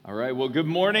All right, well, good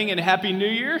morning and Happy New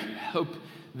Year. Hope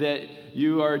that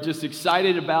you are just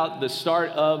excited about the start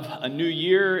of a new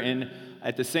year. And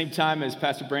at the same time, as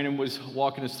Pastor Brandon was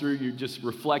walking us through, you're just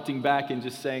reflecting back and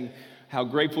just saying how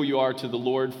grateful you are to the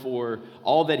Lord for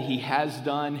all that He has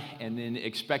done and then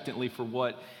expectantly for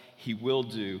what He will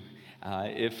do.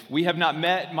 If we have not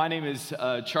met, my name is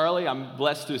Charlie. I'm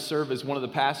blessed to serve as one of the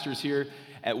pastors here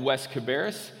at West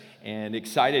Cabarrus, and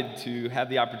excited to have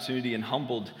the opportunity and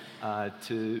humbled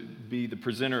to be the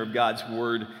presenter of God's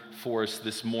Word for us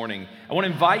this morning. I want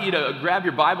to invite you to grab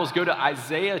your Bibles, go to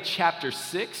Isaiah chapter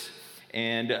 6,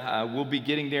 and we'll be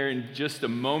getting there in just a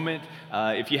moment.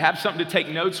 If you have something to take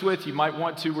notes with, you might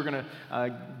want to. We're going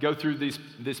to go through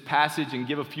this passage and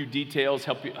give a few details,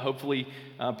 help you hopefully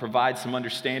provide some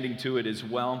understanding to it as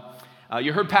well.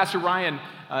 You heard Pastor Ryan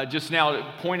just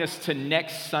now point us to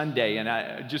next Sunday, and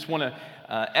I just want to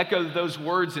echo those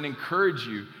words and encourage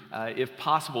you, if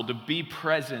possible, to be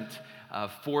present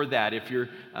for that. If you're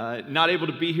not able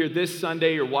to be here this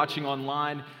Sunday or watching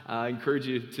online, I encourage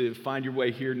you to find your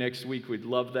way here next week. We'd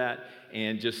love that.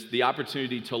 And just the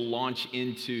opportunity to launch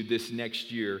into this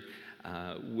next year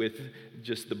with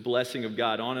just the blessing of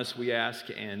God on us, we ask,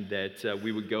 and that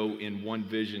we would go in one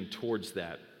vision towards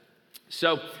that.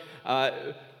 So,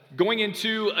 going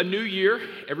into a new year,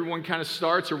 everyone kind of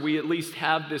starts, or we at least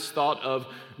have this thought of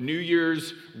New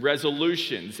Year's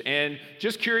resolutions. And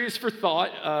just curious for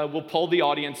thought, we'll poll the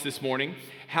audience this morning.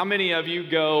 How many of you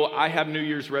go, I have New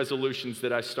Year's resolutions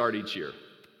that I start each year?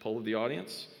 Poll of the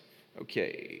audience.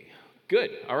 Okay,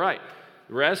 good. All right.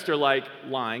 The rest are like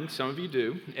lying. Some of you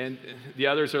do. And the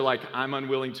others are like, I'm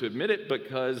unwilling to admit it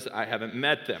because I haven't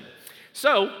met them.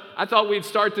 So I thought we'd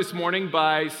start this morning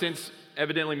by, since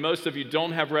evidently most of you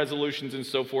don't have resolutions and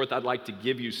so forth, I'd like to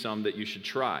give you some that you should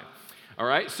try. All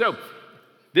right, so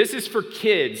this is for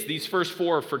kids. These first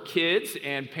four are for kids,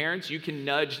 and parents, you can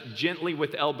nudge gently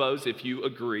with elbows if you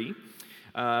agree.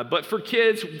 But for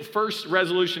kids, first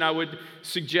resolution I would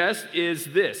suggest is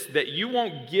this, that you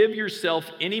won't give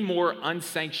yourself any more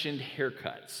unsanctioned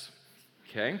haircuts.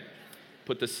 Okay?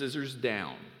 Put the scissors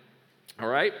down. All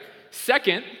right?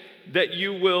 Second, that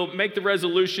you will make the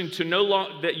resolution to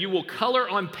that you will color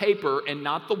on paper and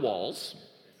not the walls.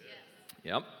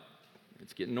 Yep,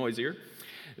 it's getting noisier.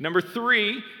 Number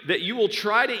 3, that you will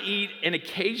try to eat an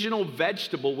occasional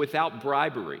vegetable without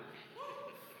bribery.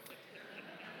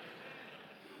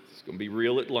 It's going to be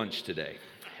real at lunch today.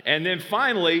 And then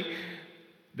finally,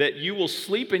 that you will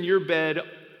sleep in your bed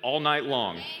all night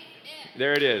long.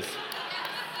 There it is.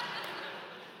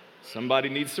 Somebody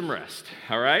needs some rest,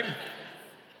 all right?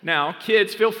 Now,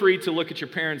 kids, feel free to look at your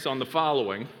parents on the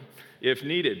following if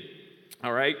needed,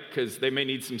 all right? Because they may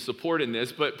need some support in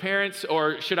this. But parents,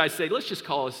 or should I say, let's just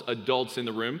call us adults in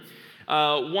the room.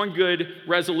 One good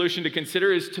resolution to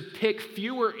consider is to pick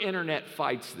fewer internet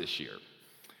fights this year,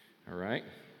 all right?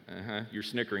 You're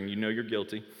snickering. You know you're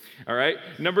guilty, all right?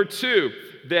 Number 2,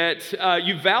 that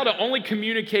you vow to only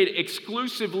communicate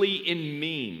exclusively in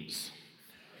memes.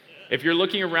 If you're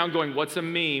looking around going, what's a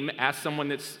meme? Ask someone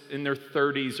that's in their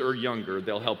 30s or younger.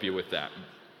 They'll help you with that.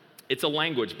 It's a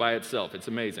language by itself. It's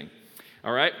amazing.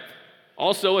 All right?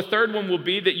 Also, a third one will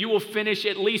be that you will finish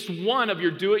at least one of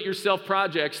your do-it-yourself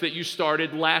projects that you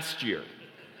started last year.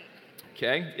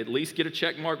 Okay? At least get a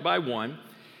check mark by one.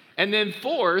 And then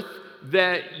fourth,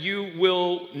 that you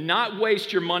will not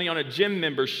waste your money on a gym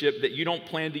membership that you don't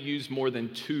plan to use more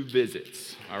than 2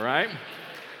 visits. All right?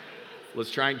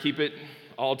 Let's try and keep it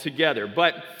all together.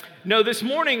 But no, this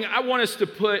morning I want us to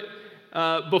put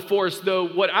before us, though,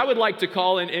 what I would like to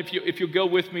call, and if you'll go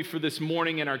with me for this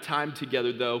morning and our time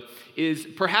together, though, is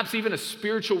perhaps even a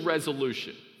spiritual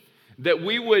resolution. That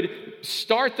we would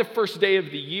start the first day of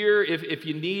the year if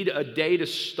you need a day to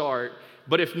start,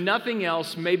 but if nothing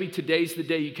else, maybe today's the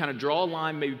day you kind of draw a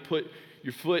line, maybe put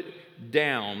your foot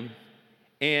down,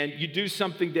 and you do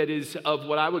something that is of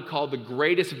what I would call the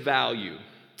greatest value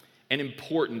and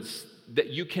importance that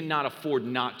you cannot afford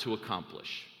not to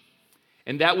accomplish.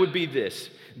 And that would be this,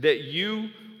 that you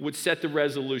would set the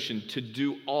resolution to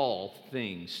do all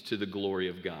things to the glory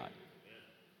of God.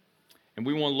 And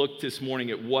we want to look this morning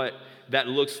at what that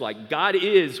looks like. God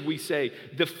is, we say,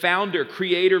 the founder,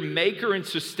 creator, maker, and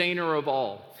sustainer of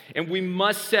all. And we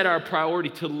must set our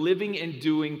priority to living and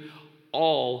doing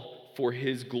all for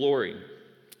His glory.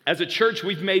 As a church,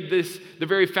 we've made this the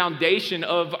very foundation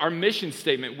of our mission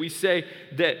statement. We say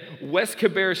that West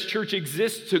Cabarrus Church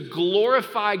exists to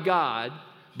glorify God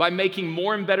by making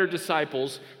more and better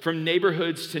disciples from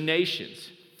neighborhoods to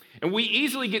nations. And we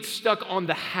easily get stuck on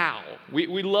the how.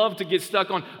 We love to get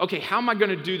stuck on, okay, how am I going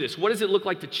to do this? What does it look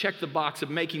like to check the box of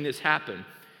making this happen?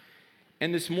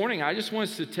 And this morning, I just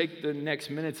want us to take the next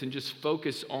minutes and just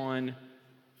focus on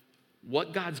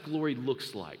what God's glory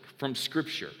looks like from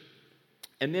Scripture.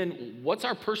 And then what's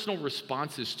our personal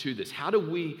responses to this? How do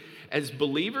we, as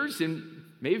believers, and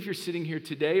maybe if you're sitting here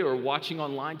today or watching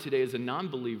online today as a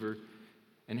non-believer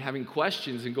and having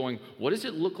questions and going, what does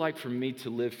it look like for me to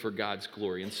live for God's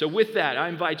glory? And so with that, I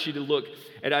invite you to look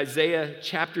at Isaiah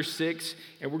chapter 6,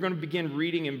 and we're going to begin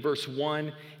reading in verse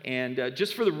 1. And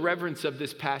just for the reverence of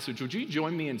this passage, would you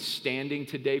join me in standing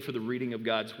today for the reading of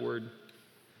God's word?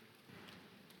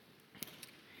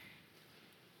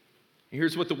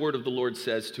 Here's what the word of the Lord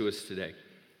says to us today.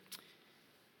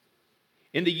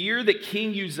 In the year that King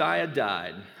Uzziah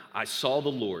died, I saw the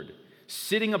Lord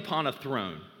sitting upon a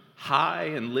throne, high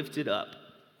and lifted up,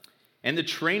 and the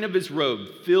train of his robe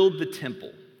filled the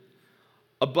temple.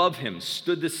 Above him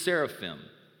stood the seraphim.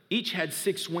 Each had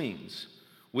 6 wings.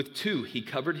 With 2 he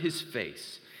covered his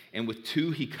face, and with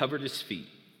 2 he covered his feet,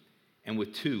 and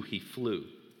with 2 he flew.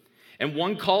 And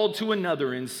one called to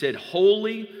another and said,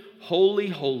 Holy, holy,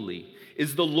 holy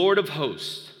is the Lord of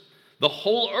hosts. The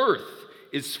whole earth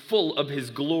is full of his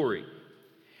glory.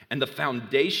 And the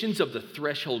foundations of the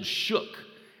threshold shook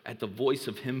at the voice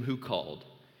of him who called,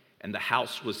 and the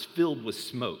house was filled with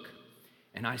smoke.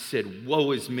 And I said,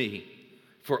 Woe is me,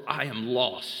 for I am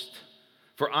lost.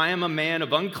 For I am a man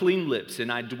of unclean lips,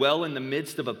 and I dwell in the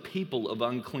midst of a people of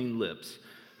unclean lips.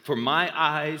 For my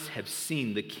eyes have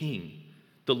seen the King,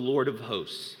 the Lord of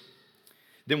hosts.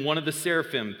 Then one of the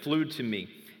seraphim flew to me,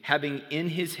 having in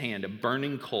his hand a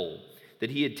burning coal that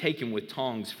he had taken with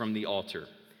tongs from the altar.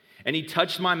 And he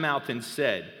touched my mouth and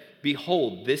said,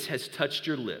 Behold, this has touched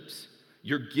your lips.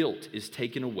 Your guilt is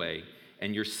taken away,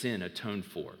 and your sin atoned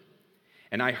for.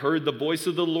 And I heard the voice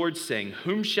of the Lord saying,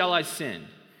 Whom shall I send?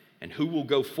 And who will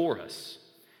go for us?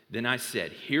 Then I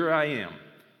said, Here I am,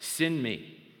 send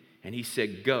me. And he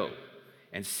said, Go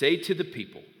and say to the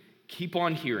people, Keep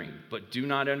on hearing, but do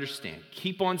not understand.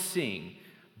 Keep on seeing,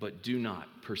 but do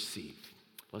not perceive.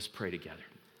 Let's pray together.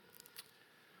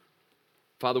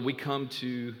 Father, we come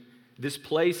to this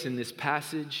place in this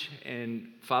passage, and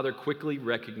Father, quickly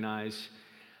recognize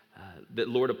that,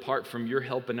 Lord, apart from your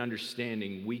help and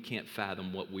understanding, we can't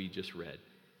fathom what we just read.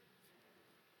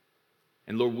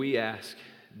 And Lord, we ask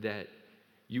that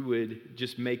you would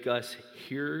just make us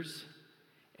hearers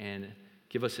and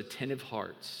give us attentive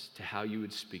hearts to how you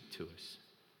would speak to us.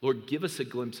 Lord, give us a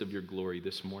glimpse of your glory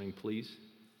this morning, please.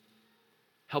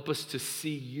 Help us to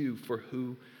see you for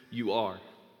who you are.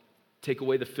 Take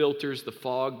away the filters, the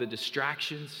fog, the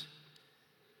distractions.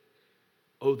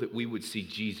 Oh, that we would see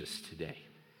Jesus today.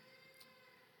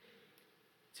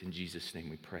 It's in Jesus' name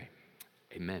we pray.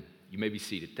 Amen. You may be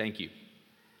seated. Thank you.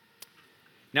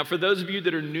 Now, for those of you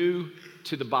that are new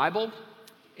to the Bible,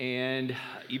 and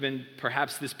even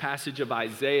perhaps this passage of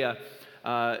Isaiah,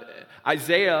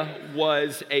 Isaiah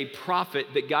was a prophet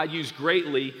that God used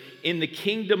greatly in the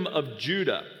kingdom of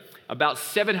Judah about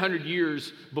 700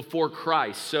 years before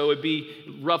Christ. So it'd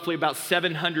be roughly about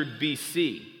 700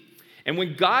 BC. And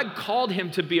when God called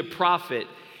him to be a prophet,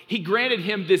 he granted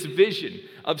him this vision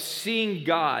of seeing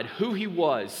God, who he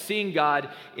was, seeing God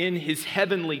in his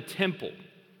heavenly temple.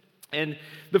 And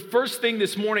the first thing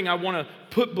this morning I want to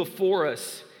put before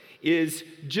us is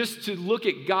just to look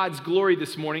at God's glory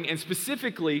this morning, and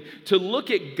specifically to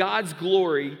look at God's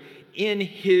glory in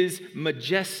his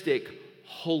majestic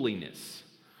holiness.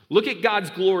 Look at God's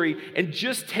glory and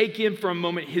just take in for a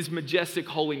moment his majestic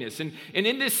holiness. And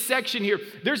in this section here,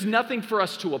 there's nothing for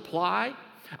us to apply.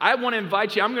 I want to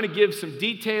invite you, I'm going to give some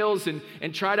details and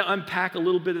try to unpack a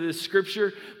little bit of this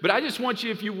scripture, but I just want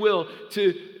you, if you will,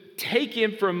 to take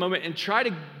in for a moment and try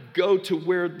to go to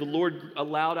where the Lord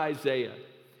allowed Isaiah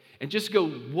and just go,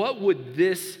 what would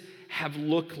this have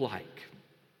looked like?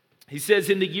 He says,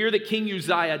 in the year that King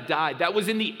Uzziah died, that was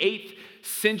in the 8th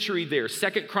century there.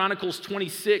 2 Chronicles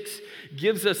 26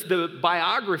 gives us the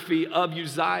biography of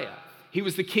Uzziah. He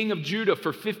was the king of Judah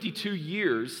for 52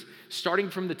 years,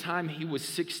 starting from the time he was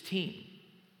 16.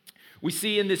 We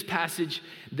see in this passage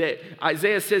that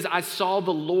Isaiah says, I saw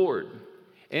the Lord.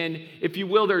 And if you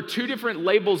will, there are 2 different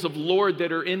labels of Lord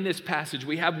that are in this passage.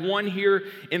 We have one here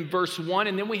in verse 1,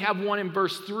 and then we have one in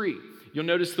verse 3. You'll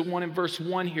notice the one in verse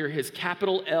 1 here has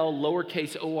capital L,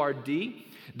 lowercase O-R-D.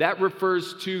 That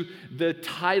refers to the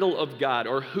title of God,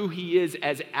 or who he is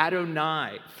as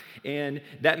Adonai. And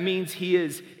that means he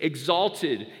is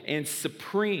exalted and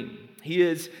supreme. He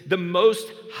is the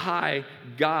Most High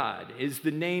God, is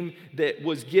the name that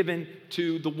was given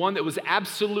to the one that was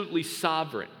absolutely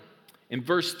sovereign. In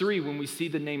verse 3, when we see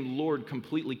the name Lord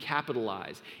completely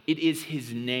capitalized, it is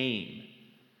his name,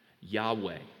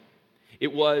 Yahweh.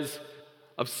 It was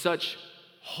of such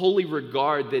holy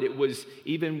regard that it was,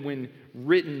 even when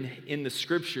written in the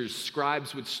scriptures,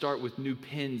 scribes would start with new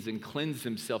pens and cleanse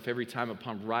themselves every time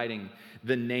upon writing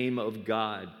the name of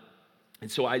God.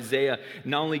 And so Isaiah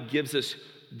not only gives us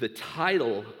the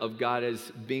title of God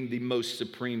as being the most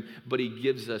supreme, but he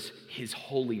gives us his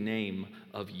holy name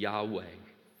of Yahweh.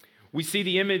 We see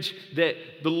the image that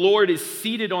the Lord is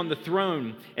seated on the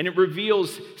throne, and it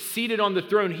reveals seated on the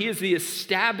throne, he is the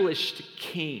established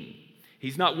king.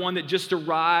 He's not one that just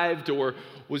arrived or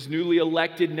was newly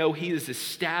elected. No, he is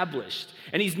established.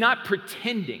 And he's not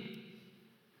pretending.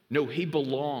 No, he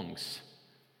belongs.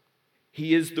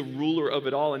 He is the ruler of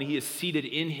it all, and he is seated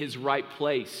in his right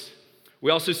place. We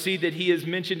also see that he is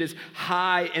mentioned as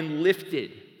high and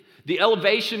lifted. The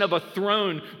elevation of a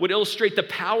throne would illustrate the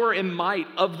power and might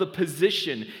of the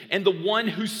position and the one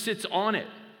who sits on it.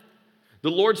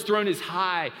 The Lord's throne is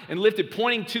high and lifted,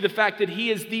 pointing to the fact that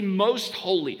he is the most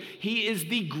holy. He is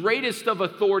the greatest of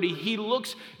authority. He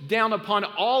looks down upon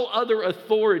all other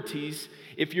authorities.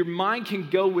 If your mind can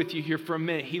go with you here for a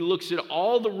minute, he looks at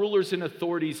all the rulers and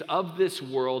authorities of this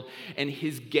world, and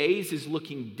his gaze is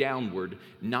looking downward,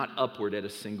 not upward at a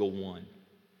single one.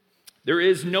 There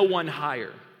is no one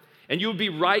higher. And you would be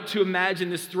right to imagine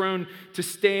this throne to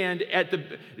stand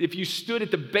if you stood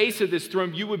at the base of this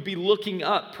throne, you would be looking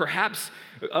up, perhaps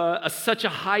such a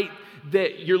height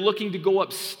that you're looking to go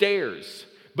upstairs,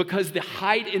 because the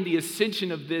height and the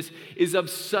ascension of this is of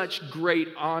such great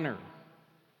honor.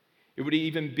 It would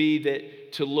even be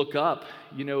that to look up,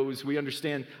 as we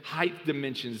understand height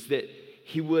dimensions, that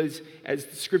he was, as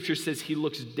the scripture says, he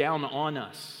looks down on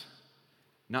us,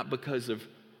 not because of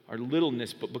our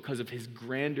littleness, but because of his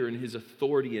grandeur and his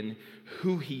authority and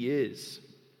who he is.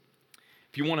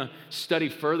 If you want to study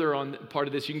further on part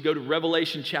of this, you can go to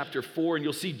Revelation chapter 4, and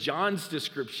you'll see John's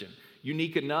description.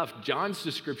 Unique enough, John's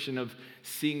description of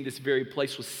seeing this very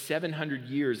place was 700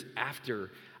 years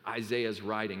after Isaiah's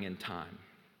writing in time.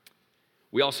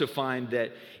 We also find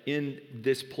that in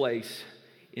this place,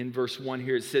 in verse 1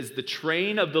 here, it says, the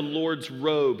train of the Lord's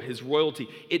robe, his royalty,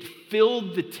 it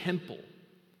filled the temple.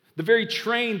 The very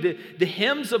train, the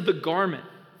hems of the garment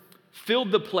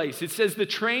filled the place. It says the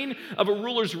train of a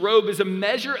ruler's robe is a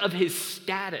measure of his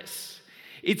status.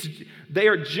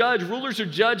 Rulers are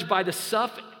judged by the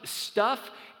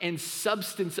stuff and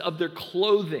substance of their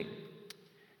clothing.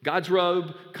 God's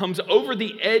robe comes over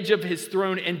the edge of his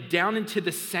throne and down into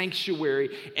the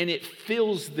sanctuary, and it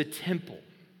fills the temple.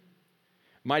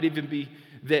 Might even be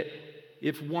that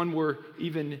if one were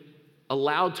even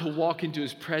allowed to walk into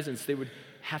his presence, they would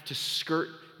have to skirt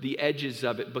the edges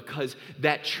of it because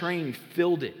that train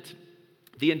filled it.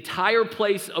 The entire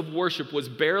place of worship was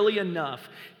barely enough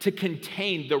to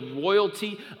contain the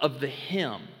royalty of the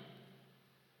hem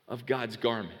of God's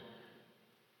garment.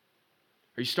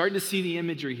 Are you starting to see the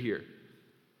imagery here?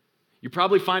 You're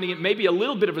probably finding it maybe a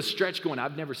little bit of a stretch, going,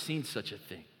 I've never seen such a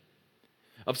thing,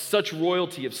 of such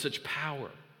royalty, of such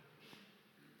power.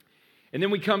 And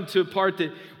then we come to a part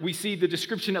that we see the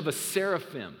description of a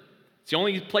seraphim. It's the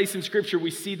only place in Scripture we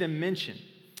see them mentioned.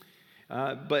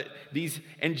 But these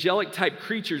angelic type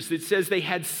creatures, it says they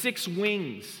had 6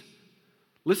 wings.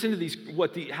 Listen to these,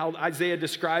 how Isaiah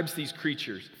describes these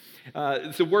creatures.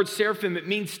 The word seraphim, it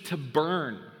means to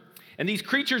burn. And these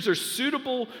creatures are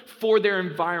suitable for their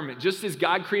environment. Just as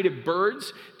God created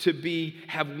birds to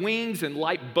have wings and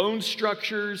light bone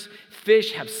structures,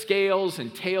 fish have scales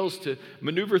and tails to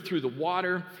maneuver through the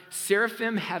water,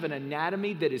 seraphim have an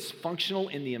anatomy that is functional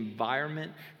in the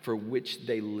environment for which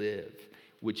they live,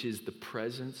 which is the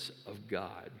presence of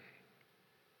God.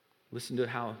 Listen to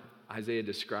how Isaiah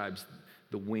describes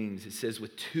the wings. It says,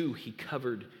 with 2 he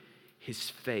covered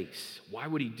his face. Why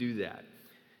would he do that?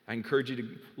 I encourage you to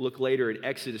look later at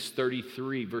Exodus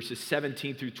 33, verses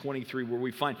 17 through 23, where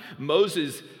we find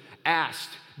Moses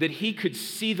asked that he could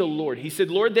see the Lord. He said,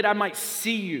 Lord, that I might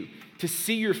see you, to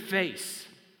see your face.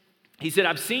 He said,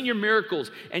 I've seen your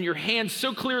miracles and your hands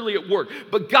so clearly at work,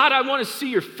 but God, I want to see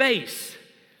your face.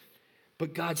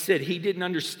 But God said he didn't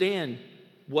understand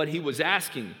what he was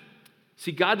asking.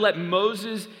 See, God let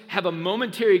Moses have a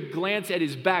momentary glance at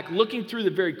his back, looking through the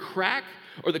very crack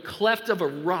or the cleft of a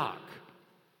rock.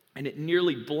 And it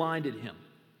nearly blinded him.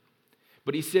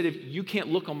 But he said, if you can't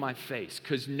look on my face,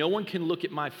 because no one can look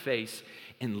at my face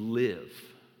and live.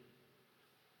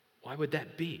 Why would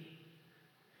that be?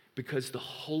 Because the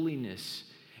holiness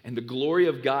and the glory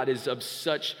of God is of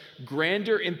such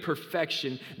grandeur and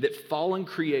perfection that fallen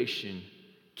creation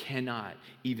cannot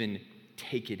even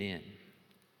take it in.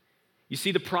 You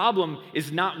see, the problem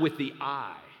is not with the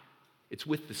eye, it's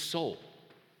with the soul.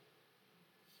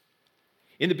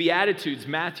 In the Beatitudes,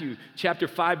 Matthew chapter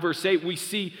 5, verse 8, we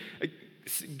see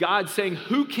God saying,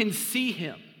 who can see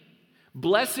him?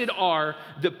 Blessed are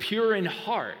the pure in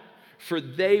heart, for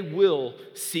they will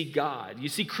see God. You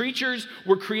see, creatures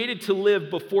were created to live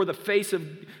before the face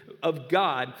of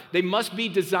God. They must be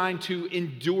designed to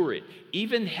endure it.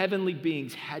 Even heavenly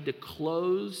beings had to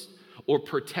close or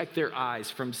protect their eyes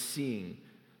from seeing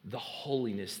the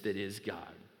holiness that is God.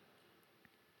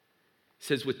 It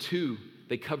says with two,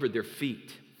 they covered their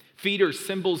feet. Feet are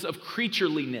symbols of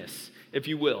creatureliness, if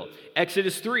you will.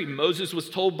 Exodus 3, Moses was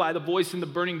told by the voice in the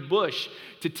burning bush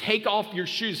to take off your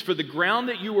shoes, for the ground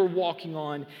that you are walking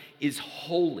on is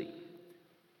holy.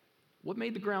 What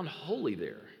made the ground holy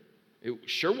there? It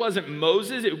sure wasn't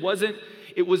Moses. It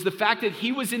was the fact that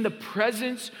he was in the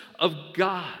presence of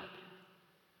God.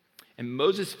 And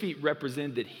Moses' feet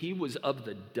represent that he was of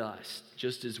the dust,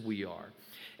 just as we are.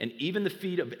 And even the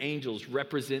feet of angels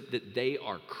represent that they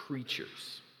are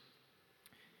creatures.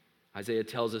 Isaiah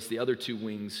tells us the other two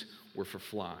wings were for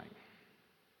flying.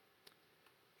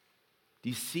 Do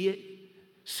you see it?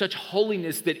 Such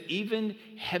holiness that even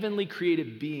heavenly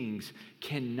created beings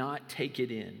cannot take it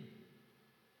in.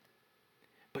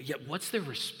 But yet, what's their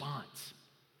response?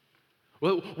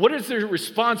 Well, what is their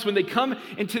response when they come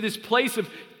into this place of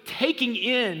taking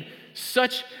in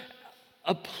such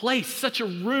a place, such a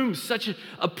room, such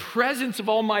a presence of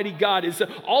Almighty God? Is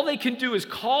all they can do is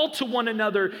call to one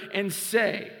another and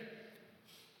say,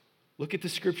 look at the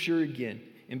scripture again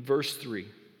in verse 3.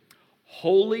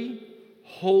 Holy,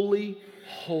 holy,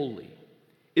 holy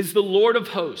is the Lord of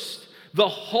hosts. The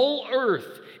whole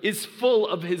earth is full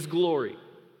of his glory.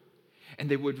 And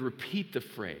they would repeat the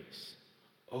phrase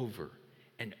over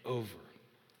and over.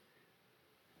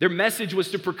 Their message was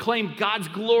to proclaim God's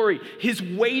glory, his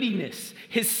weightiness,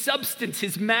 his substance,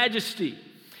 his majesty.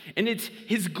 And it's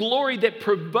his glory that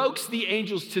provokes the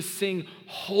angels to sing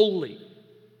holy.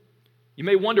 You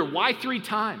may wonder, why 3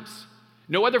 times?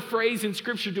 No other phrase in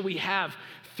Scripture do we have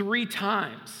 3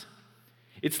 times.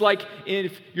 It's like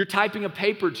if you're typing a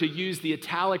paper to use the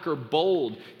italic or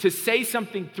bold. To say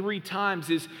something 3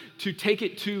 times is to take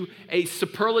it to a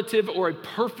superlative or a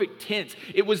perfect tense.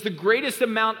 It was the greatest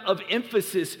amount of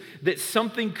emphasis that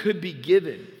something could be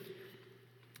given.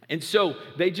 And so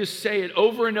they just say it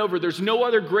over and over. There's no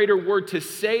other greater word to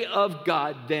say of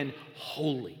God than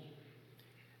holy.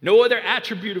 No other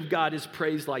attribute of God is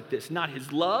praised like this. Not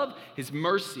his love, his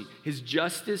mercy, his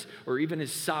justice, or even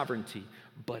his sovereignty,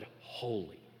 but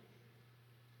holy.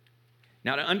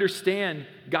 Now, to understand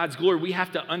God's glory, we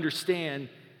have to understand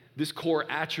this core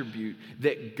attribute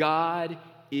that God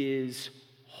is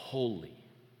holy.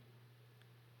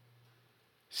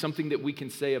 Something that we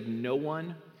can say of no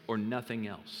one or nothing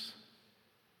else.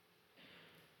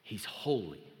 He's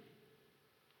holy.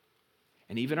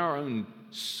 And even our own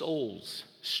souls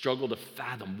struggle to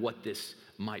fathom what this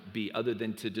might be, other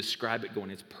than to describe it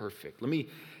going, it's perfect. Let me,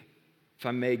 if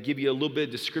I may, give you a little bit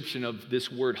of description of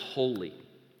this word holy.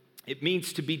 It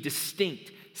means to be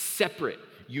distinct, separate,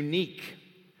 unique.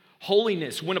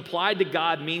 Holiness, when applied to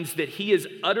God, means that he is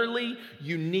utterly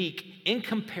unique,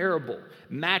 incomparable,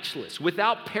 matchless,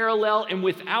 without parallel, and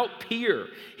without peer.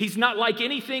 He's not like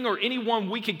anything or anyone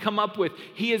we could come up with.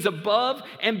 He is above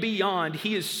and beyond.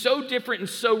 He is so different and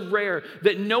so rare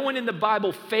that no one in the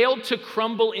Bible failed to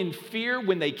crumble in fear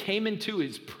when they came into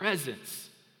his presence.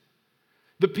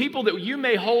 The people that you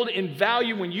may hold in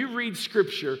value when you read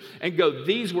Scripture and go,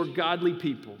 these were godly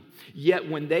people. Yet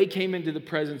when they came into the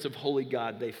presence of holy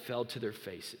God, they fell to their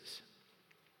faces.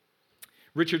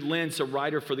 Richard Lentz, a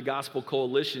writer for the Gospel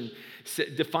Coalition,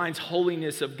 defines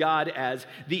holiness of God as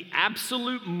the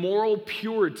absolute moral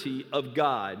purity of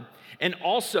God and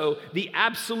also the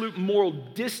absolute moral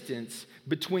distance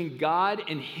between God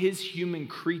and his human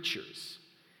creatures.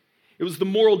 It was the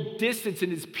moral distance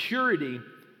and his purity,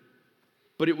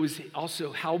 but it was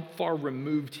also how far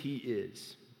removed he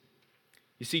is.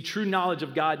 You see, true knowledge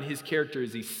of God and his character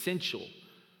is essential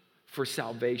for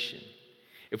salvation.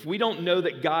 If we don't know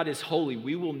that God is holy,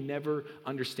 we will never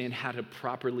understand how to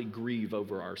properly grieve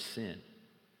over our sin.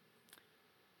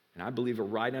 And I believe a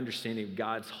right understanding of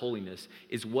God's holiness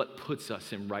is what puts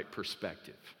us in right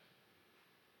perspective.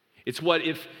 It's what,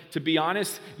 if, to be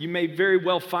honest, you may very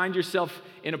well find yourself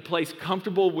in a place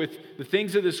comfortable with the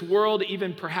things of this world,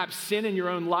 even perhaps sin in your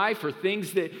own life or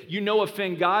things that you know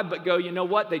offend God, but go, you know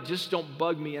what, they just don't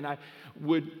bug me. And I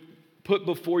would put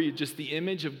before you just the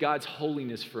image of God's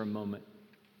holiness for a moment.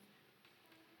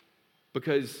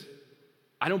 Because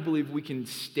I don't believe we can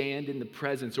stand in the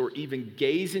presence or even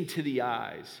gaze into the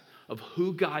eyes of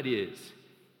who God is,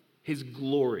 his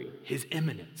glory, his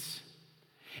eminence,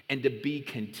 and to be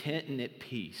content and at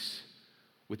peace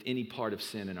with any part of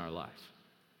sin in our life.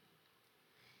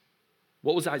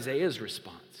 What was Isaiah's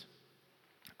response?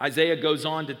 Isaiah goes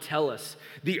on to tell us,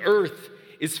 the earth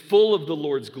is full of the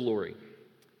Lord's glory.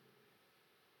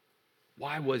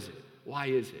 Why was it? Why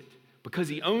is it? Because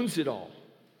he owns it all.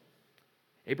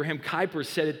 Abraham Kuyper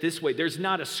said it this way: there's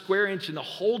not a square inch in the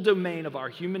whole domain of our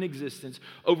human existence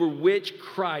over which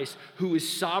Christ, who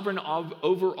is sovereign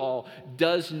over all,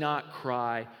 does not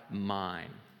cry, mine.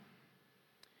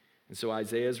 And so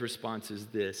Isaiah's response is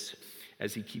this,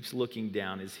 as he keeps looking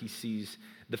down, as he sees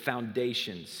the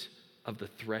foundations of the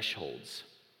thresholds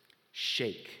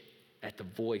shake at the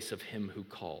voice of him who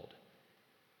called.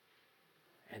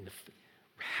 And the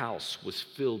house was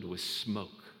filled with smoke.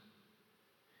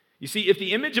 You see, if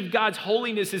the image of God's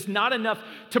holiness is not enough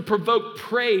to provoke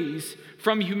praise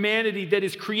from humanity that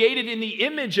is created in the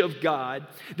image of God,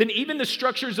 then even the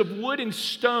structures of wood and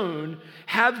stone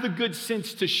have the good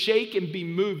sense to shake and be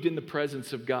moved in the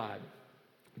presence of God.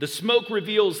 The smoke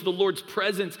reveals the Lord's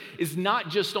presence is not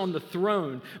just on the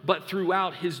throne, but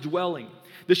throughout his dwelling.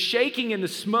 The shaking and the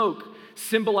smoke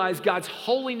symbolize God's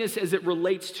holiness as it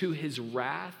relates to his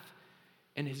wrath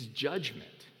and his judgment.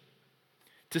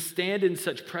 To stand in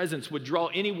such presence would draw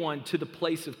anyone to the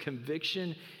place of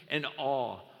conviction and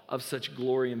awe of such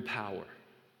glory and power.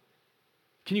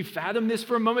 Can you fathom this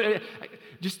for a moment?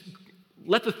 Just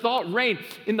let the thought reign.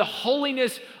 In the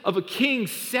holiness of a king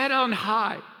set on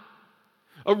high,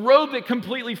 a robe that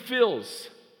completely fills,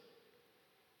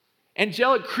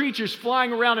 angelic creatures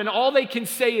flying around, and all they can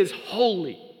say is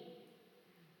holy.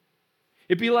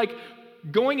 It'd be like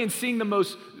going and seeing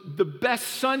the best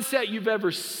sunset you've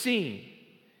ever seen,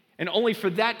 and only for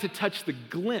that to touch the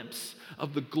glimpse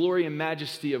of the glory and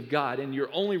majesty of God, and your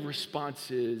only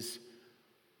response is,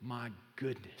 my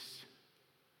goodness.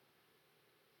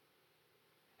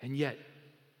 And yet,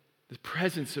 the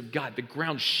presence of God, the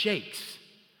ground shakes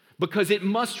because it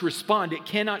must respond. It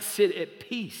cannot sit at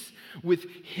peace with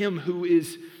him who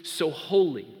is so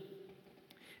holy.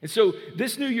 And so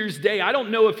this New Year's Day, I don't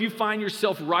know if you find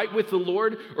yourself right with the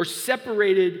Lord or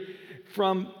separated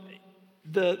from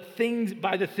the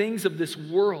things of this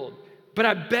world. But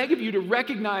I beg of you to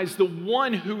recognize the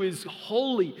one who is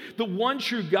holy, the one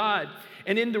true God,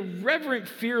 and in the reverent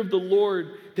fear of the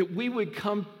Lord that we would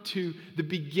come to the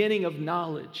beginning of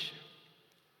knowledge.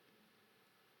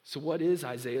 So what is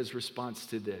Isaiah's response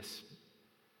to this?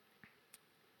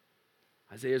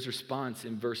 Isaiah's response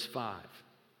in verse 5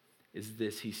 is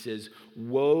this. He says,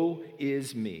 "Woe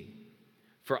is me,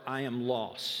 for I am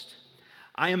lost.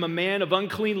 I am a man of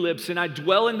unclean lips, and I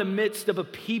dwell in the midst of a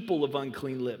people of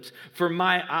unclean lips. For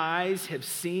my eyes have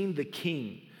seen the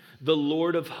King, the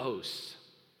Lord of hosts."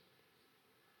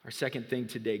 Our second thing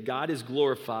today, God is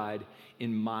glorified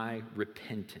in my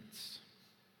repentance.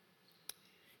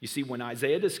 You see, when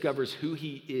Isaiah discovers who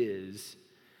he is,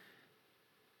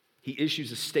 he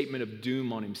issues a statement of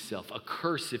doom on himself, a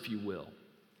curse, if you will.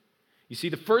 You see,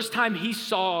 the first time he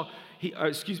saw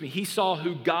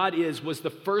who God is was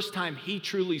the first time he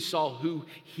truly saw who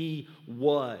he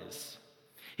was.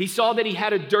 He saw that he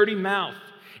had a dirty mouth,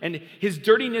 and his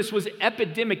dirtiness was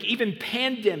epidemic, even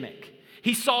pandemic.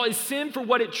 He saw his sin for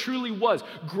what it truly was,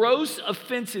 gross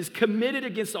offenses committed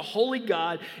against a holy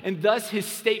God, and thus his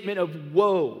statement of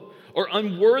woe, or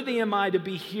unworthy am I to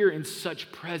be here in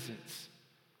such presence.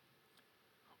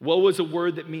 Woe is a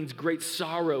word that means great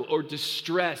sorrow or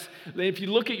distress. If you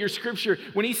look at your scripture,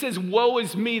 when he says, "Woe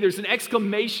is me," there's an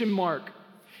exclamation mark.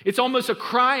 It's almost a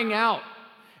crying out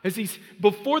as he's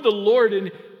before the Lord in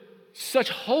such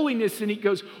holiness, and he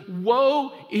goes,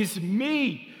 "Woe is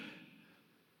me.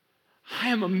 I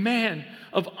am a man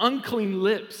of unclean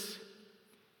lips.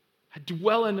 I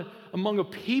dwell among a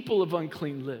people of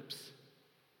unclean lips."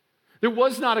 There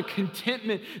was not a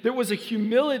contentment. There was a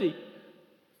humility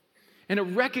and a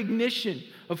recognition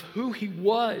of who he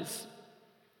was.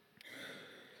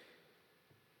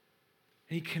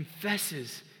 And he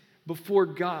confesses before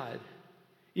God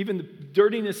even the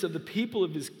dirtiness of the people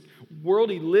of his world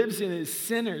he lives in as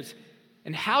sinners.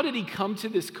 And how did he come to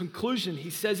this conclusion? He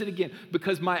says it again,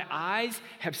 "Because my eyes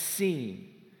have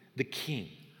seen the King,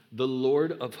 the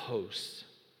Lord of hosts."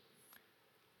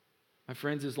 My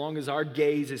friends, as long as our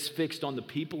gaze is fixed on the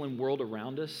people and world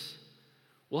around us,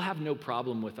 we'll have no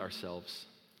problem with ourselves.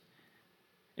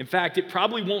 In fact, it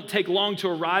probably won't take long to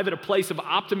arrive at a place of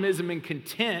optimism and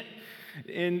content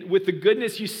and with the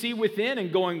goodness you see within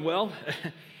and going, well,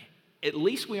 at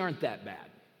least we aren't that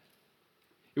bad.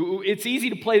 It's easy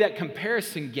to play that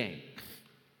comparison game.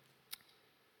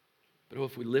 But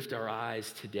if we lift our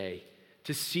eyes today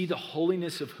to see the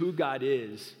holiness of who God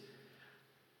is,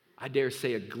 I dare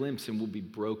say a glimpse and we'll be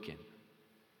broken.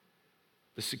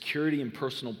 The security and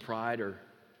personal pride are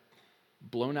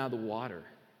blown out of the water.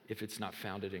 if it's not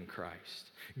founded in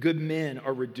Christ. Good men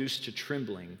are reduced to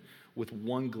trembling with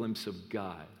one glimpse of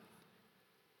God.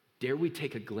 Dare we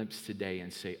take a glimpse today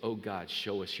and say, oh God,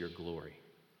 show us your glory.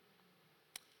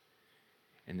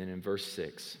 And then in verse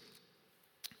 6,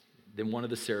 then one of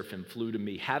the seraphim flew to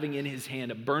me, having in his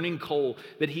hand a burning coal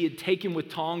that he had taken with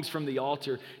tongs from the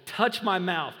altar, touched my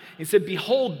mouth, and said,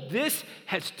 behold, this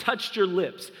has touched your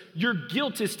lips. Your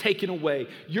guilt is taken away,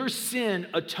 your sin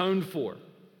atoned for.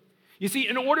 You see,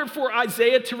 in order for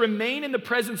Isaiah to remain in the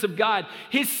presence of God,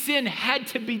 his sin had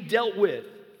to be dealt with.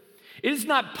 It is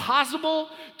not possible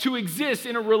to exist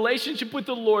in a relationship with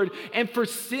the Lord and for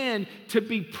sin to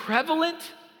be prevalent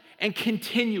and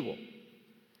continual.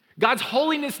 God's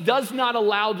holiness does not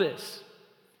allow this.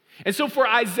 And so for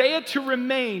Isaiah to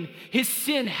remain, his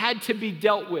sin had to be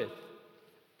dealt with.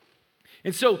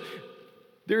 And so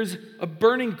there's a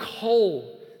burning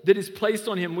coal that is placed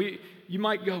on him. You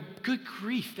might go, good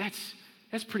grief,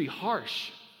 that's pretty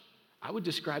harsh. I would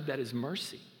describe that as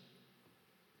mercy.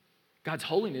 God's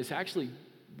holiness actually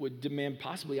would demand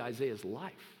possibly Isaiah's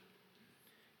life.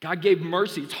 God gave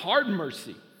mercy. It's hard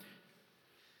mercy.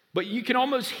 But you can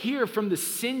almost hear from the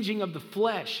singeing of the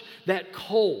flesh, that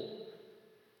coal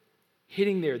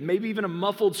hitting there. Maybe even a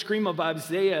muffled scream of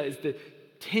Isaiah is the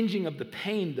tinging of the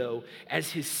pain, though,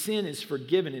 as his sin is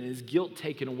forgiven and his guilt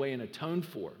taken away and atoned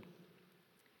for.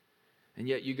 And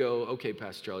yet you go, okay,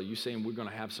 Pastor Charlie, you saying we're going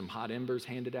to have some hot embers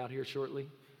handed out here shortly?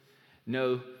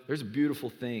 No, there's a beautiful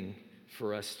thing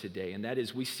for us today, and that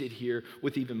is we sit here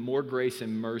with even more grace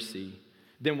and mercy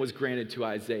than was granted to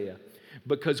Isaiah,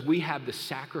 because we have the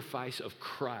sacrifice of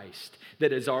Christ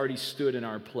that has already stood in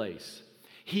our place.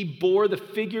 He bore the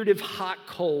figurative hot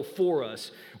coal for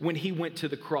us when he went to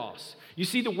the cross. You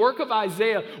see, the work of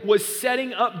Isaiah was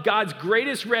setting up God's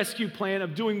greatest rescue plan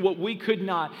of doing what we could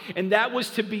not, and that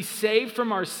was to be saved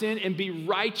from our sin and be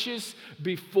righteous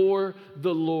before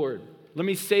the Lord. Let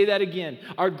me say that again.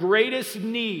 Our greatest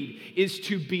need is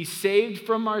to be saved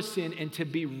from our sin and to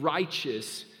be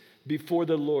righteous before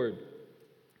the Lord.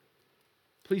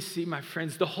 Please see, my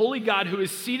friends, the holy God who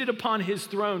is seated upon his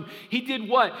throne, he did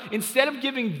what? Instead of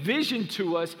giving vision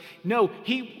to us, no,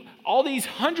 all these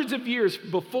hundreds of years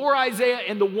before Isaiah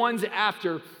and the ones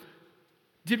after,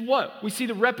 did what? We see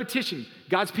the repetition.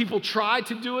 God's people tried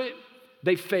to do it,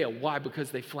 they fail. Why?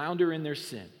 Because they flounder in their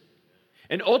sin.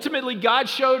 And ultimately, God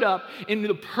showed up in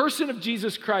the person of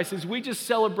Jesus Christ, as we just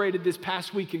celebrated this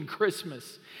past week in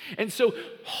Christmas. And so,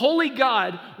 holy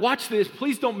God, watch this,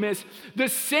 please don't miss, the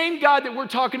same God that we're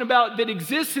talking about that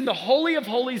exists in the Holy of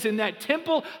Holies in that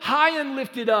temple, high and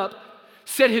lifted up,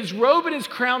 set his robe and his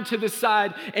crown to the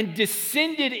side and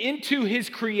descended into his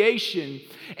creation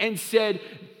and said,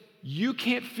 you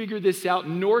can't figure this out,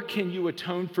 nor can you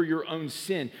atone for your own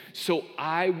sin. So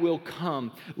I will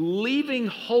come, leaving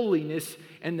holiness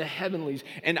and the heavenlies,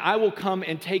 and I will come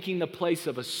and taking the place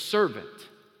of a servant,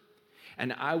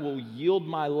 and I will yield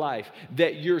my life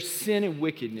that your sin and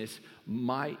wickedness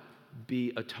might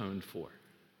be atoned for.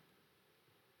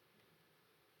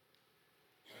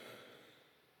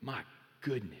 My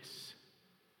goodness.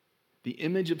 The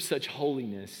image of such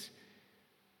holiness,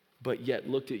 but yet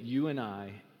looked at you and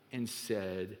I and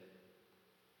said,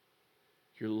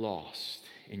 you're lost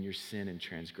in your sin and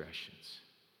transgressions.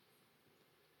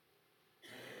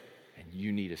 And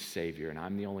you need a Savior, and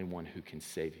I'm the only one who can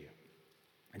save you.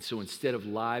 And so instead of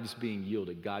lives being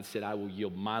yielded, God said, I will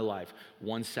yield my life,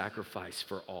 one sacrifice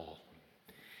for all.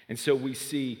 And so we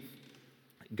see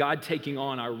God taking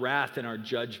on our wrath and our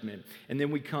judgment. And then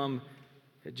we come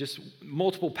just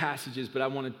multiple passages, but I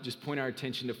want to just point our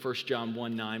attention to 1 John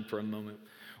 1:9 for a moment,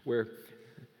 where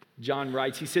John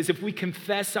writes, he says, if we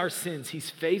confess our sins, he's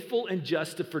faithful and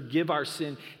just to forgive our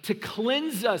sin, to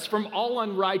cleanse us from all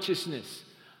unrighteousness.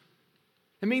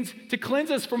 It means to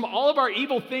cleanse us from all of our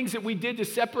evil things that we did to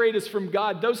separate us from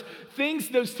God. Those things,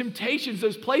 those temptations,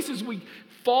 those places we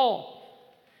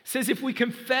fall. It says if we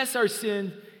confess our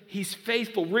sin, he's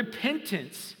faithful.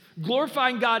 Repentance,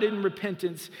 glorifying God in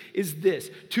repentance is this: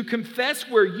 to confess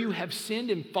where you have sinned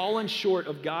and fallen short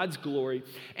of God's glory,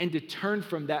 and to turn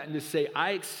from that and to say,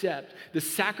 I accept the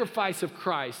sacrifice of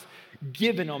Christ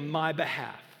given on my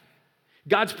behalf.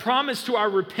 God's promise to our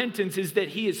repentance is that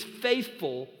he is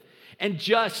faithful and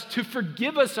just to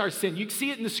forgive us our sin. You can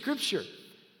see it in the scripture.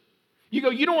 You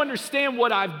go, you don't understand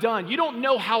what I've done. You don't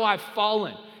know how I've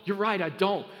fallen. You're right, I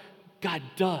don't. God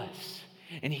does.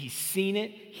 And he's seen it,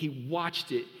 he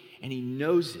watched it, and he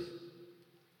knows it.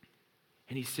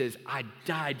 And he says, I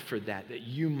died for that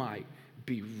you might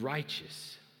be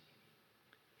righteous.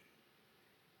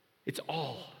 It's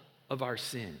all of our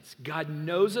sins. God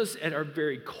knows us at our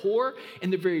very core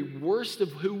and the very worst of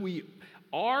who we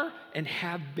are and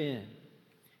have been.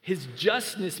 His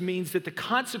justness means that the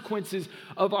consequences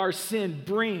of our sin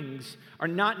brings are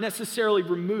not necessarily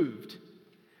removed,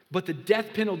 but the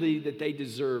death penalty that they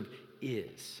deserve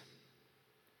is.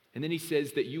 And then he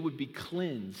says that you would be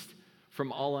cleansed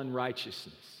from all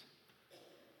unrighteousness.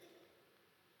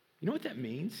 You know what that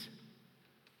means?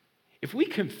 If we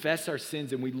confess our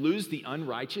sins and we lose the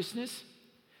unrighteousness,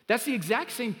 that's the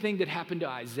exact same thing that happened to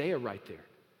Isaiah right there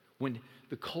when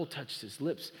the coal touched his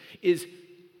lips. Is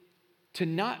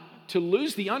to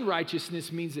lose the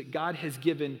unrighteousness means that God has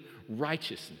given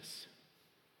righteousness.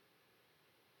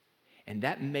 And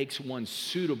that makes one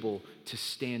suitable to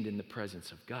stand in the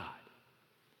presence of God.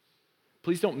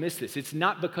 Please don't miss this. It's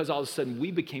not because all of a sudden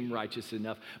we became righteous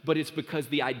enough, but it's because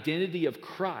the identity of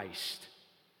Christ,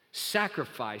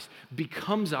 sacrifice,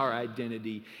 becomes our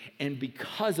identity, and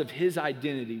because of his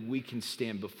identity, we can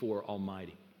stand before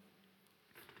Almighty.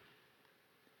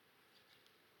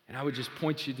 And I would just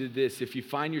point you to this. If you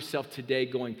find yourself today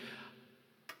going,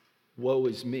 woe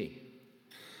is me,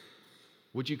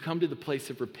 would you come to the place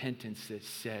of repentance that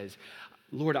says,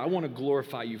 Lord, I want to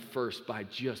glorify you first by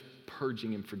just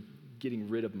purging and getting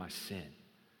rid of my sin.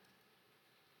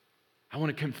 I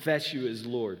want to confess you as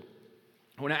Lord.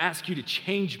 I want to ask you to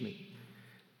change me.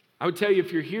 I would tell you,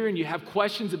 if you're here and you have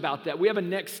questions about that, we have a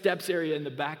next steps area in the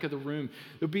back of the room.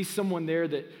 There'll be someone there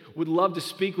that would love to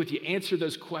speak with you, answer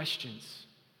those questions.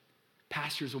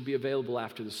 Pastors will be available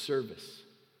after the service.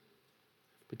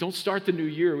 But don't start the new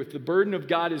year if the burden of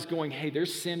God is going, hey,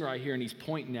 there's sin right here, and he's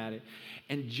pointing at it,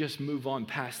 and just move on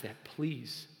past that.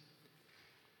 Please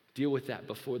deal with that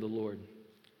before the Lord.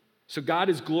 So God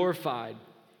is glorified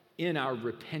in our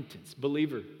repentance.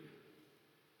 Believer,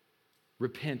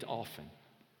 repent often.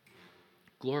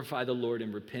 Glorify the Lord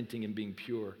in repenting and being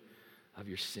pure of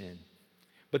your sin.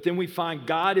 But then we find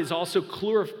God is also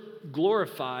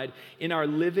glorified in our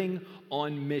living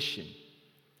on mission.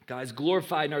 God is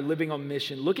glorified in our living on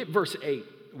mission. Look at verse 8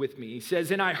 with me. He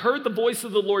says, and I heard the voice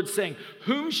of the Lord saying,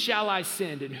 whom shall I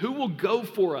send, and who will go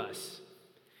for us?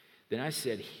 Then I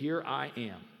said, here I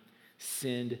am,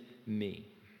 send me.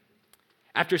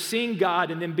 After seeing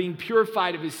God and then being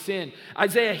purified of his sin,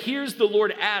 Isaiah hears the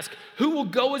Lord ask, who will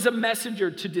go as a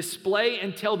messenger to display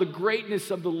and tell the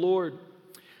greatness of the Lord?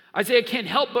 Isaiah can't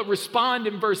help but respond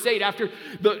in verse 8. After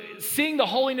seeing the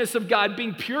holiness of God,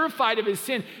 being purified of his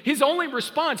sin, his only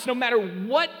response, no matter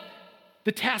what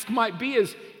the task might be,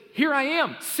 is, here I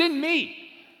am, send me.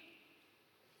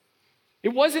 It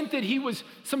wasn't that he was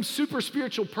some super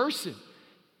spiritual person,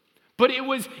 but it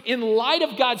was in light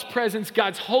of God's presence,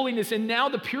 God's holiness, and now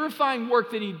the purifying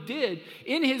work that he did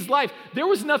in his life. There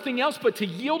was nothing else but to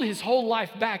yield his whole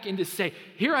life back and to say,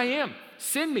 here I am,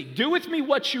 send me, do with me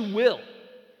what you will.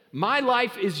 My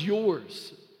life is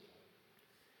yours.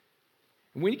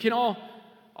 And we can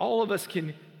all of us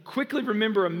can quickly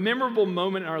remember a memorable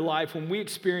moment in our life when we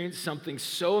experienced something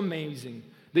so amazing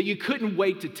that you couldn't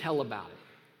wait to tell about it,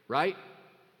 right?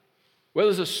 Whether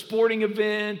it was a sporting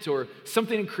event or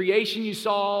something in creation you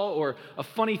saw or a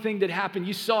funny thing that happened,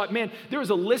 you saw it. Man, there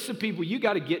was a list of people you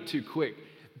got to get to quick.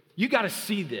 You got to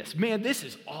see this. Man, this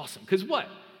is awesome. Because what?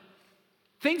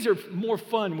 Things are more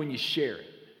fun when you share it.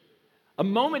 A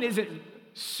moment isn't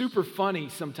super funny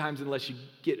sometimes unless you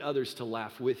get others to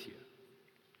laugh with you.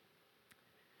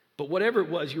 But whatever it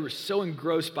was, you were so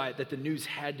engrossed by it that the news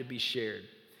had to be shared.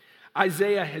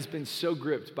 Isaiah has been so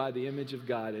gripped by the image of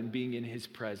God and being in his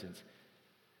presence.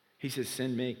 He says,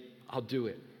 send me, I'll do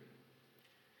it.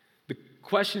 The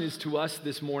question is to us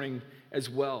this morning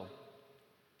as well.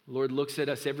 The Lord looks at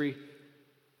us every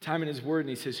time in his word and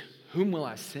he says, whom will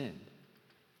I send?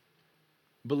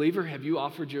 Believer, have you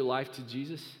offered your life to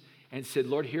Jesus and said,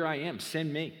 Lord, here I am,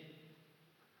 send me?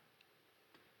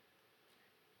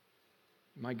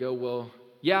 You might go, well,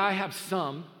 yeah, I have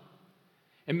some.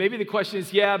 And maybe the question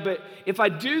is, yeah, but if I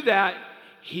do that,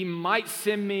 he might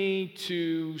send me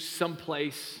to some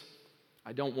place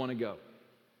I don't want to go.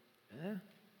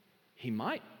 He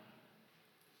might.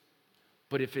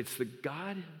 But if it's the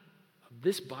God of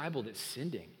this Bible that's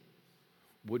sending,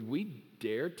 would we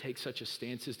dare take such a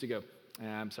stance as to go,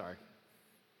 I'm sorry,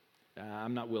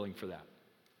 I'm not willing for that?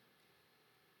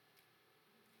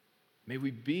 May we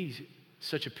be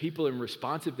such a people and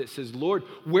responsive that says, Lord,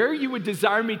 where you would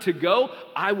desire me to go,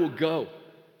 I will go.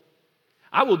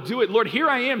 I will do it. Lord, here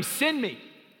I am, send me.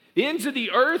 The ends of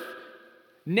the earth,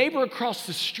 neighbor across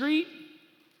the street,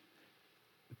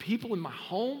 the people in my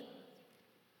home.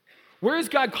 Where is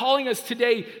God calling us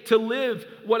today to live?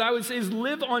 What I would say is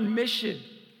live on mission.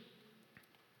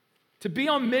 To be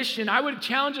on mission, I would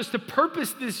challenge us to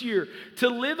purpose this year, to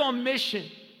live on mission.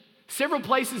 Several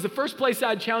places. The first place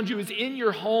I'd challenge you is in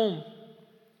your home.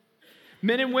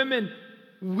 Men and women,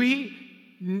 we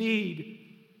need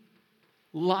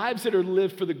lives that are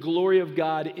lived for the glory of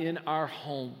God in our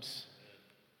homes.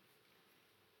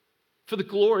 For the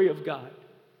glory of God.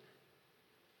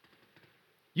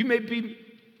 You may be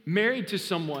married to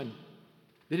someone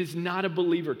that is not a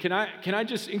believer. Can I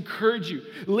just encourage you?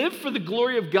 Live for the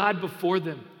glory of God before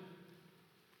them.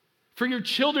 For your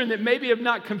children that maybe have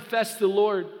not confessed the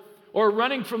Lord or are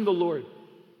running from the Lord.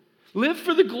 Live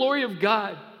for the glory of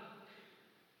God.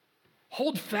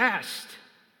 Hold fast.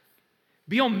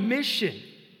 Be on mission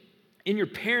in your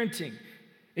parenting,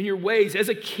 in your ways. As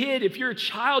a kid, if you're a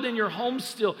child in your home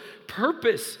still,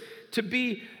 purpose to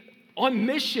be on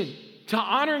mission, to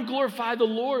honor and glorify the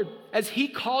Lord as He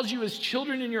calls you as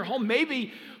children in your home.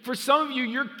 Maybe for some of you,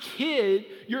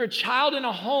 you're a child in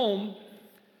a home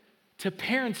to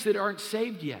parents that aren't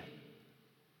saved yet.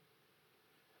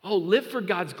 Oh, live for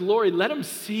God's glory. Let them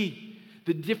see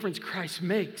the difference Christ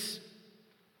makes.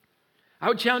 I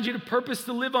would challenge you to purpose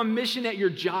to live on mission at your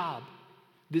job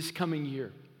this coming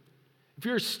year. If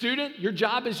you're a student, your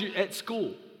job is at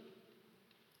school.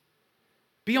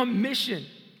 Be on mission.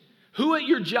 Who at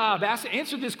your job,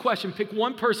 answer this question, pick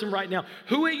one person right now.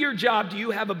 Who at your job do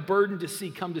you have a burden to see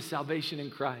come to salvation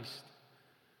in Christ?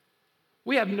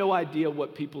 We have no idea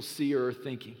what people see or are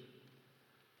thinking.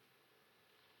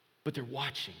 But they're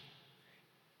watching.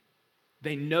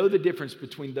 They know the difference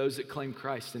between those that claim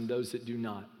Christ and those that do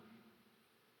not.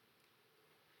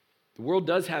 The world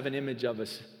does have an image of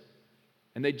us,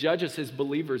 and they judge us as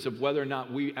believers of whether or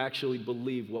not we actually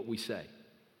believe what we say.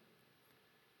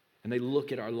 And they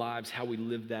look at our lives, how we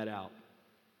live that out.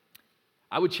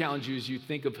 I would challenge you as you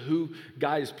think of who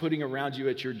God is putting around you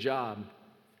at your job,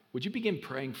 would you begin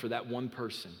praying for that one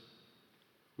person?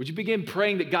 Would you begin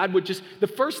praying that God would the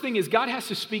first thing is God has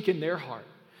to speak in their heart,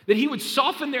 that He would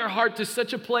soften their heart to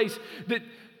such a place that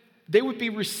they would be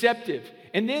receptive,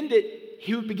 and then that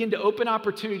He would begin to open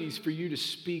opportunities for you to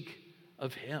speak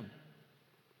of Him.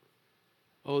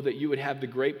 Oh, that you would have the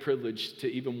great privilege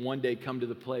to even one day come to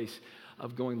the place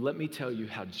of going, let me tell you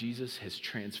how Jesus has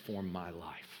transformed my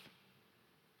life.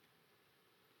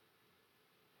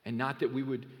 And not that we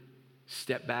would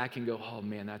step back and go, oh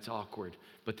man, that's awkward,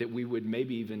 but that we would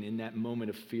maybe even in that moment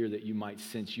of fear that you might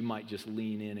sense, you might just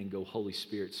lean in and go, Holy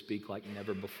Spirit, speak like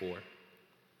never before.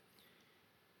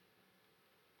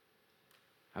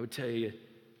 I would tell you,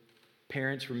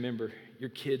 parents, remember, your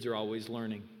kids are always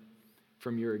learning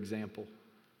from your example.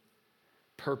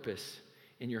 Purpose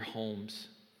in your homes.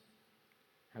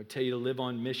 I would tell you to live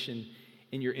on mission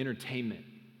in your entertainment.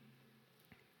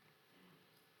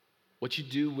 What you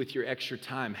do with your extra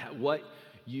time, what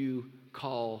you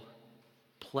call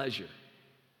pleasure,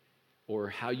 or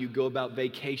how you go about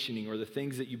vacationing, or the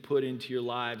things that you put into your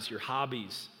lives, your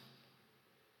hobbies.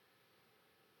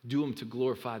 Do them to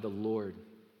glorify the Lord.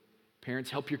 Parents,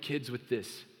 help your kids with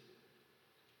this.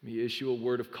 Let me issue a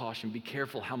word of caution. Be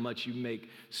careful how much you make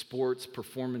sports,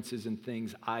 performances, and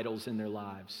things idols in their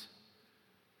lives.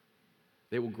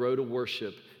 They will grow to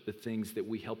worship the things that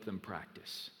we help them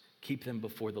practice. Keep them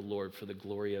before the Lord for the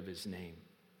glory of His name.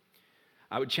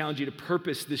 I would challenge you to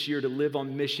purpose this year to live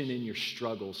on mission in your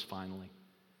struggles, finally.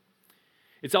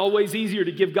 It's always easier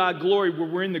to give God glory where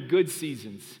we're in the good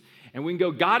seasons. And we can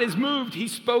go, God has moved,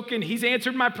 He's spoken, He's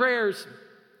answered my prayers.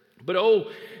 But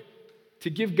to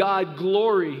give God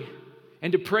glory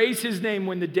and to praise His name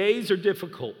when the days are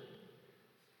difficult,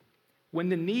 when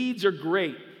the needs are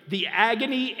great, the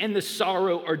agony and the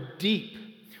sorrow are deep,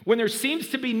 when there seems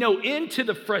to be no end to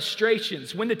the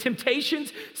frustrations, when the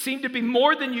temptations seem to be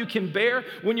more than you can bear,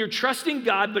 when you're trusting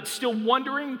God but still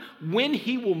wondering when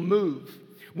He will move,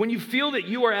 when you feel that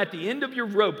you are at the end of your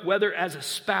rope, whether as a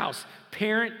spouse,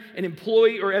 parent, an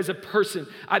employee, or as a person,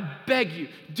 I beg you,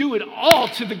 do it all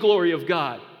to the glory of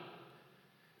God.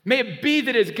 May it be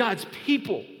that as God's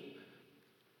people,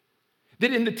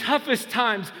 that in the toughest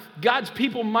times, God's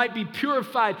people might be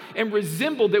purified and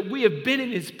resemble that we have been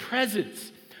in His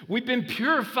presence. We've been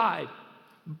purified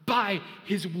by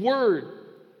His word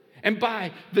and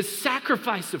by the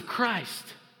sacrifice of Christ.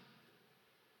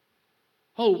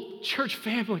 Oh, church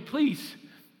family, please.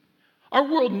 Our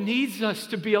world needs us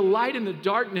to be a light in the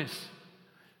darkness.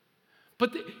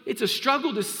 But it's a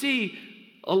struggle to see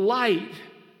a light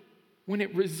when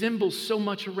it resembles so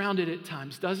much around it at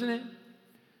times, doesn't it?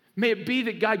 May it be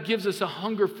that God gives us a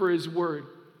hunger for His word.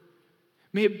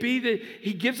 May it be that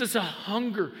He gives us a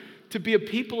hunger to be a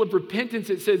people of repentance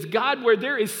that says, God, where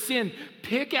there is sin,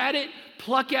 pick at it,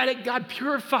 pluck at it, God,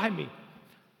 purify me.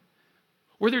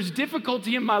 Where there's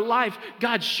difficulty in my life,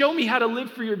 God, show me how to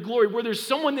live for your glory. Where there's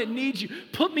someone that needs you,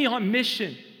 put me on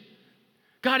mission.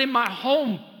 God, in my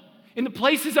home, In the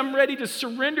places I'm ready to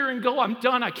surrender and go, I'm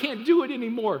done, I can't do it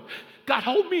anymore. God,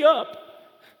 hold me up.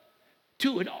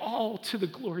 Do it all to the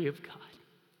glory of God.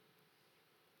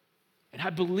 And I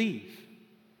believe,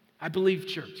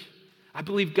 church, I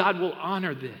believe God will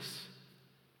honor this.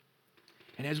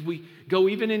 And as we go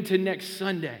even into next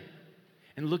Sunday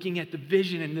and looking at the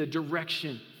vision and the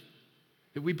direction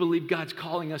that we believe God's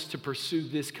calling us to pursue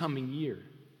this coming year,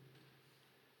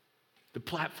 the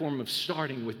platform of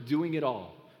starting with doing it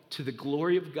all to the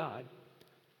glory of God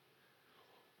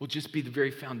will just be the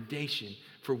very foundation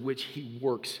for which He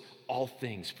works all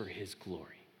things for His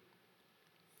glory.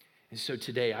 And so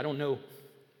today, I don't know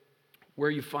where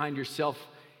you find yourself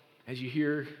as you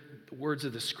hear the words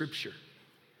of the Scripture,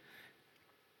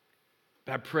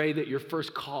 but I pray that you're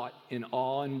first caught in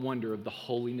awe and wonder of the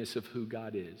holiness of who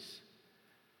God is.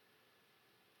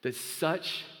 That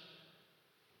such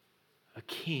a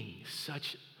king,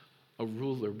 such a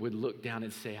ruler would look down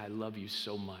and say, I love you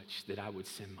so much that I would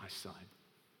send my son.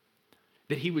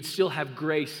 That He would still have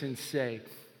grace and say,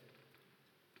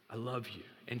 I love you,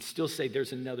 and still say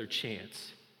there's another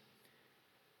chance.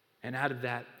 And out of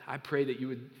that, I pray that you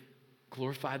would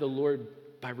glorify the Lord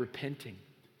by repenting.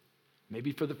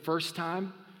 Maybe for the first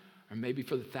time, or maybe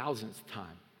for the 1000th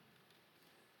time.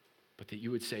 But that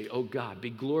you would say, oh God, be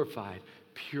glorified,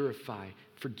 purify,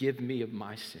 forgive me of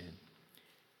my sin.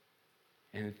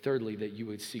 And then thirdly, that you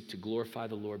would seek to glorify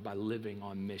the Lord by living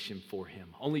on mission for Him.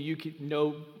 Only you can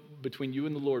know between you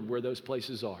and the Lord where those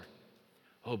places are.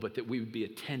 Oh, but that we would be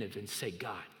attentive and say,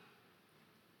 God,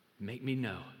 make me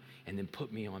know, and then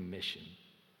put me on mission.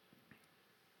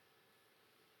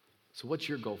 So what's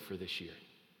your goal for this year?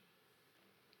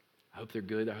 I hope they're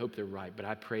good, I hope they're right, but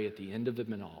I pray at the end of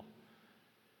them all,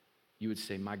 you would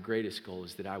say, my greatest goal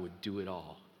is that I would do it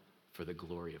all for the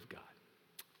glory of God.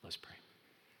 Let's pray.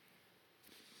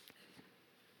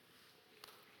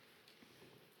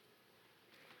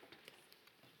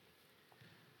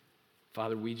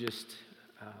 Father, we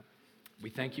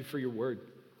thank you for your word.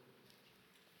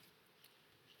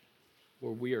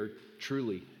 Where we are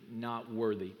truly not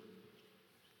worthy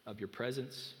of your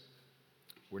presence.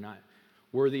 We're not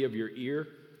worthy of your ear,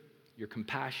 your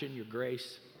compassion, your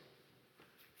grace.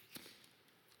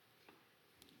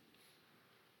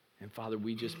 And Father,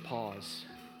 we just pause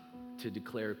to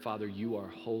declare, Father, you are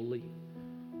holy,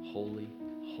 holy,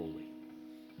 holy.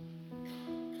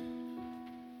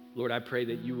 Lord, I pray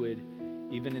that you would,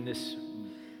 even in this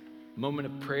moment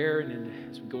of prayer and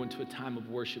as we go into a time of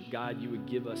worship, God, you would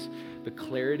give us the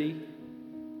clarity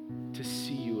to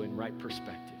see you in right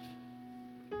perspective.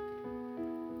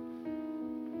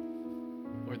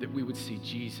 Lord, that we would see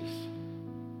Jesus.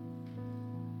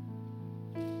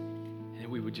 And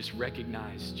we would just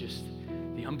recognize just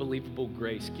the unbelievable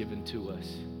grace given to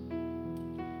us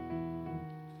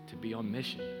to be on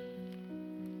mission.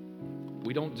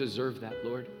 We don't deserve that,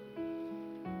 Lord.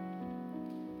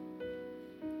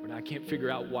 Lord, I can't figure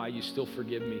out why you still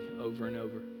forgive me over and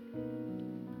over.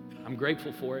 I'm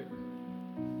grateful for it.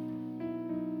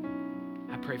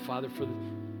 I pray, Father, for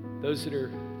those that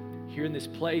are here in this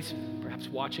place, perhaps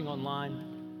watching online.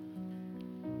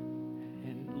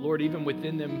 And Lord, even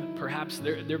within them, perhaps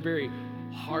their very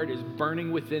heart is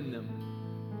burning within them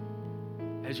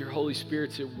as your Holy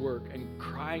Spirit's at work and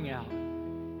crying out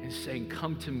and saying,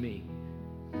 come to me.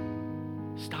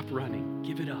 Stop running.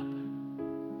 Give it up.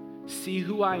 See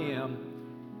who I am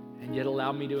and yet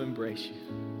allow me to embrace you.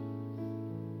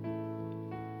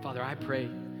 Father, I pray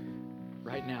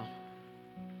right now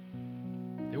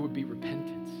there would be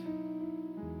repentance.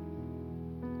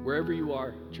 Wherever you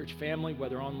are, church family,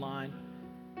 whether online,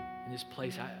 in this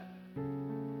place,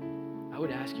 I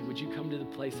would ask you, would you come to the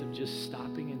place of just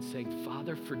stopping and saying,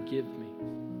 Father, forgive me.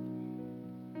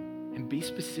 And be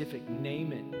specific,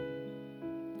 name it.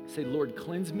 Say, Lord,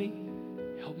 cleanse me,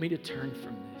 help me to turn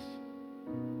from this.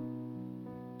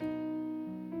 And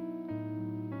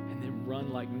then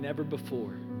run like never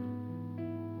before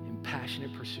in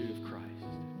passionate pursuit of Christ.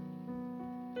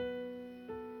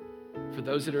 For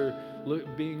those that are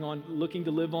looking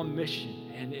to live on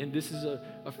mission, and this is a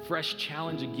fresh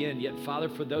challenge again, yet Father,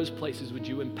 for those places, would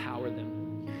you empower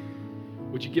them?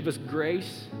 Would you give us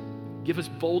grace? Give us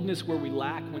boldness where we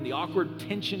lack. When the awkward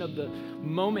tension of the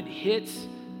moment hits,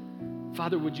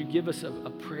 Father, would you give us a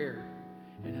prayer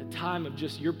and a time of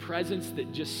just your presence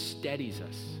that just steadies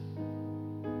us?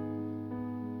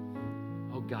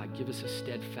 Oh God, give us a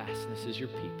steadfastness as your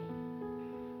people.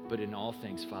 But in all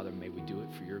things, Father, may we do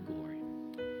it for your glory.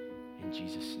 In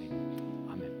Jesus' name,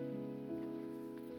 amen.